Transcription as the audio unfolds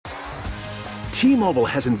T-Mobile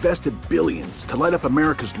has invested billions to light up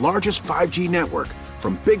America's largest 5G network,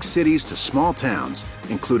 from big cities to small towns,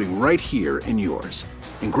 including right here in yours.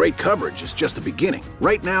 And great coverage is just the beginning.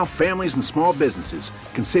 Right now, families and small businesses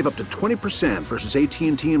can save up to 20% versus AT&T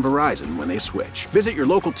and Verizon when they switch. Visit your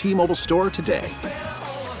local T-Mobile store today.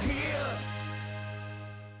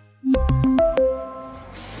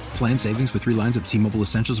 Plan savings with 3 lines of T-Mobile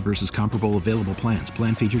Essentials versus comparable available plans.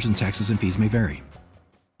 Plan features and taxes and fees may vary.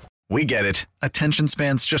 We get it. Attention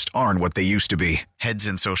spans just aren't what they used to be. Heads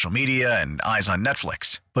in social media and eyes on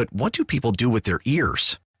Netflix. But what do people do with their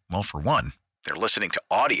ears? Well, for one, they're listening to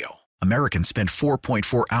audio. Americans spend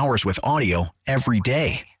 4.4 hours with audio every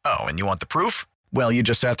day. Oh, and you want the proof? Well, you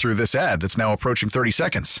just sat through this ad that's now approaching 30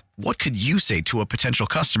 seconds. What could you say to a potential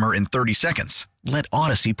customer in 30 seconds? Let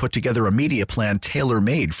Odyssey put together a media plan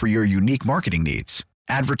tailor-made for your unique marketing needs.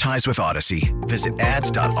 Advertise with Odyssey. Visit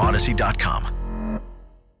ads.odyssey.com.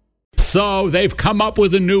 So they've come up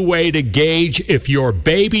with a new way to gauge if your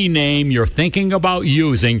baby name you're thinking about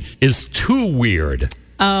using is too weird.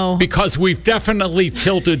 Oh. Because we've definitely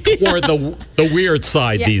tilted toward the weird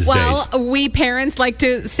side these days. Well, we parents like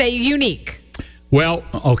to say unique. Well,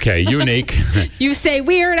 okay, unique. You say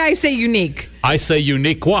weird, I say unique. I say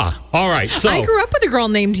uniqua. All right, so. I grew up with a girl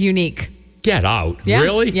named Unique. Get out. Yeah.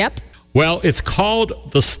 Really? Yep. Well, it's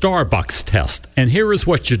called the Starbucks test, and here is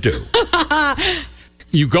what you do.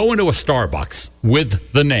 You go into a Starbucks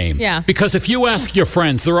with the name. Yeah. Because if you ask your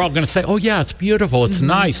friends, they're all going to say, oh, yeah, it's beautiful. It's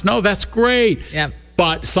nice. No, that's great. Yep.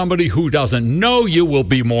 But somebody who doesn't know you will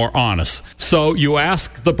be more honest. So you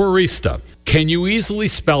ask the barista, can you easily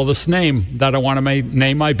spell this name that I want to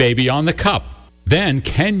name my baby on the cup? Then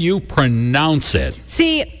can you pronounce it?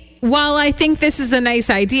 See, while I think this is a nice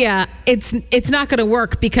idea, it's not going to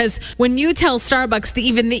work because when you tell Starbucks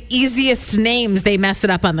even the easiest names, they mess it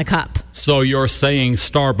up on the cup. So you're saying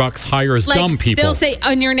Starbucks hires dumb people? They'll say,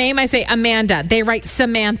 on your name, I say Amanda. They write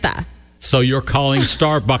Samantha. So you're calling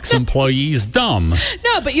Starbucks employees dumb?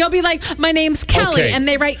 No, but you'll be like, my name's Kelly, and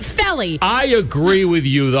they write Felly. I agree with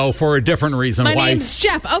you, though, for a different reason. My name's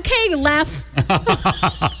Jeff. Okay, laugh.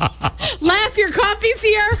 Laugh, your coffee's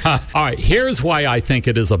here. All right, here's why I think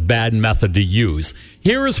it is a bad method to use.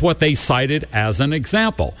 Here is what they cited as an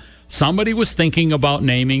example. Somebody was thinking about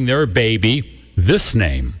naming their baby this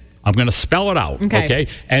name. I'm going to spell it out, okay?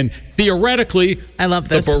 And theoretically, I love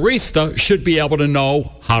this. The barista should be able to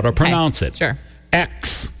know how to pronounce it. Sure.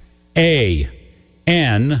 Xanthe.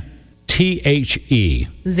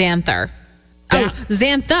 Xanther.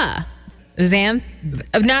 Xantha.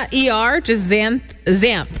 Not ER, just Xanth.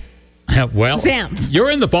 Well, Xanth.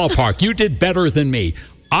 You're in the ballpark. You did better than me.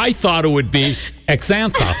 I thought it would be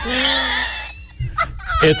Xantha.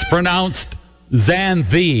 It's pronounced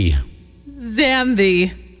Xanthi.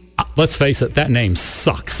 Xanthi. Let's face it, that name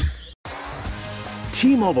sucks.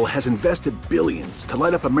 T-Mobile has invested billions to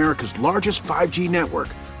light up America's largest 5G network,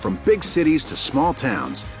 from big cities to small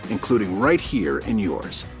towns, including right here in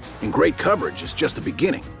yours. And great coverage is just the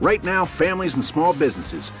beginning. Right now, families and small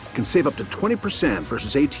businesses can save up to 20%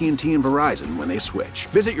 versus AT&T and Verizon when they switch.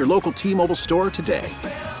 Visit your local T-Mobile store today.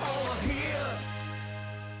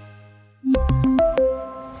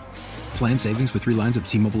 Plan savings with 3 lines of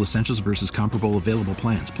T-Mobile Essentials versus comparable available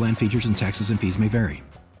plans. Plan features and taxes and fees may vary.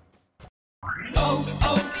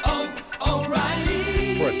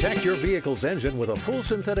 O'Reilly. Protect your vehicle's engine with a full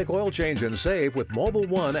synthetic oil change and save with Mobil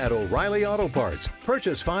 1 at O'Reilly Auto Parts.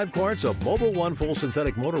 Purchase 5 quarts of Mobil 1 full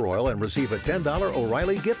synthetic motor oil and receive a $10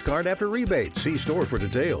 O'Reilly gift card after rebate. See store for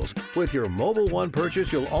details. With your Mobil 1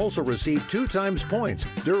 purchase, you'll also receive 2 times points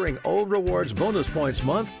during O Rewards Bonus Points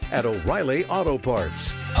Month at O'Reilly Auto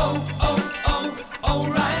Parts.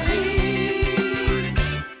 O'Reilly.